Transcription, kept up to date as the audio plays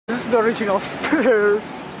this is the original stairs.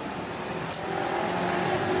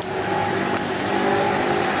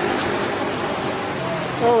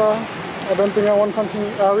 Well, I don't think I will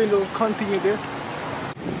continue this.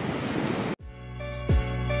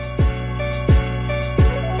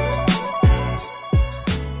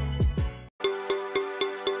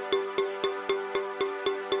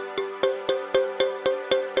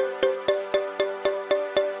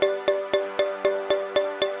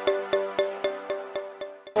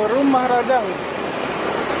 Rumah Radakng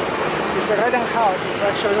is a Radakng house. It's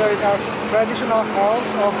actually a traditional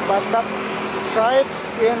house of Batak tribes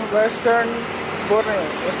in Western Borneo,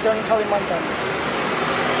 Western Kalimantan.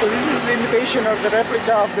 So this is the imitation of the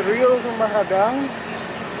replica of the real Rumah Radakng,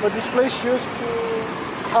 but this place used to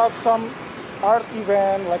have some art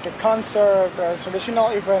event like a concert, a traditional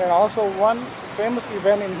event, and also one famous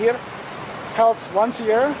event in here held once a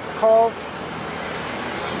year called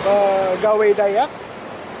Dayak.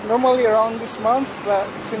 Normally around this month, but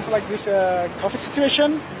since like this COVID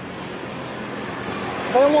situation,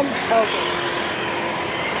 they won't help it,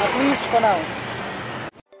 at least for now.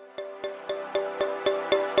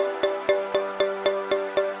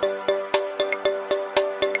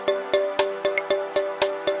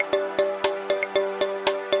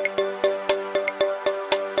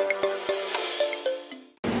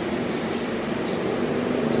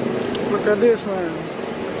 Look at this, man.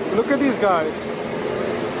 Look at these guys.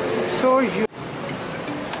 So huge.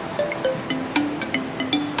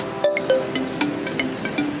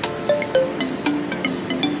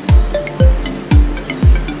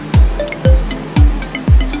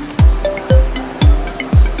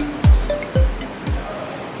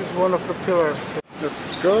 This is one of the pillars.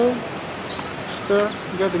 Let's go.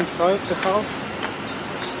 Get inside the house.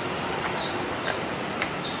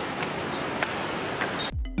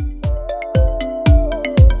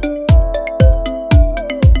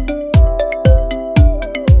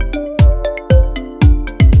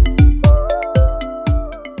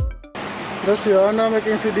 That's Joanna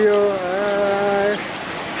making video.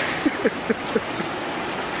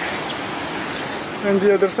 And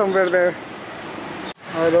the other somewhere there.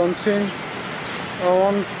 I don't think I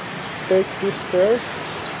won't take these stairs.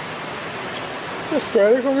 It's so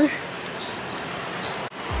scary for me.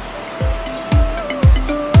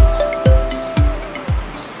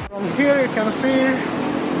 From here you can see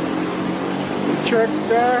the church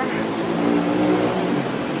there.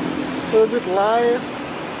 A little bit live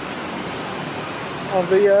of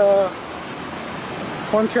the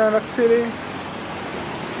Pontianak City.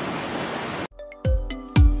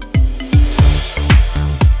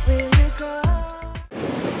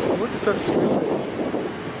 What's that screen?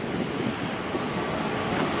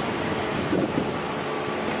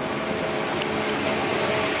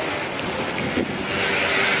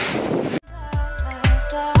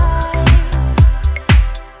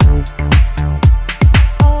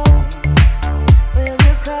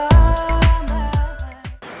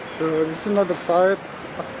 So this is another side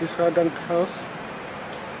of this Radakng house,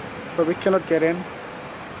 but we cannot get in,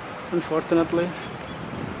 unfortunately.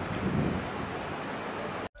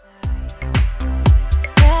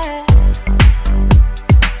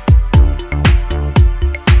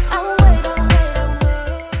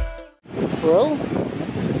 Well,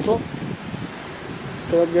 it's locked.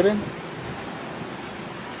 Cannot get in.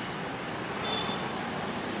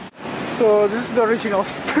 So this is the original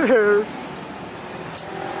stairs.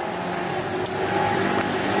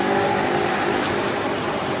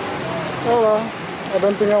 Well, I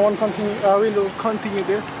don't think I will continue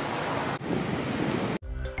this.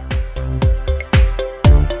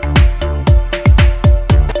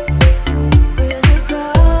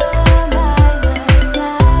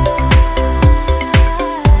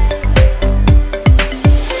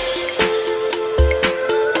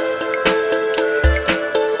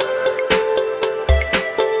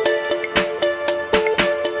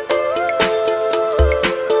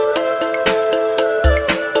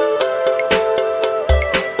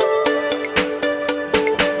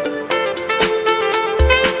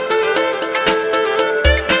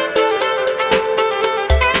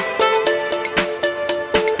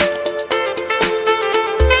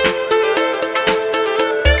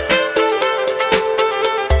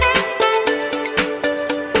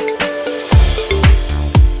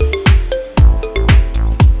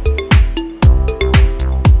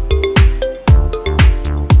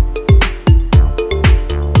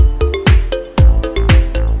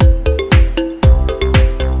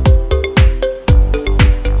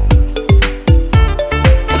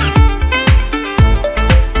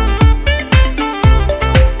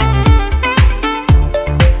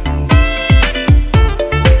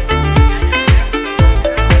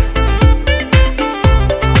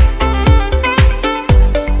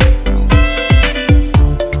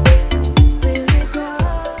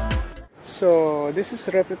 This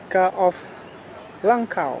is a replica of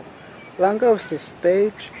longhouse. Longhouse is a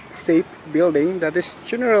stage-shaped building that is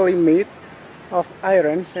generally made of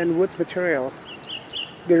irons and wood material.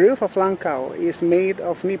 The roof of longhouse is made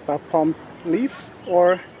of nipa palm leaves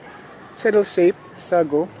or saddle-shaped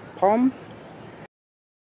sago palm.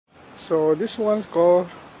 So this one's called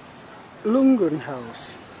Lungun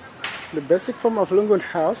house. The basic form of Lungun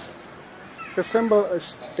house resembles a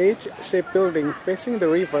stage-shaped building facing the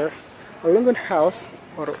river. A Lungun house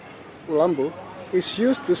or ulambu is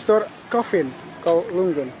used to store coffin called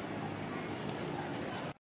lungun.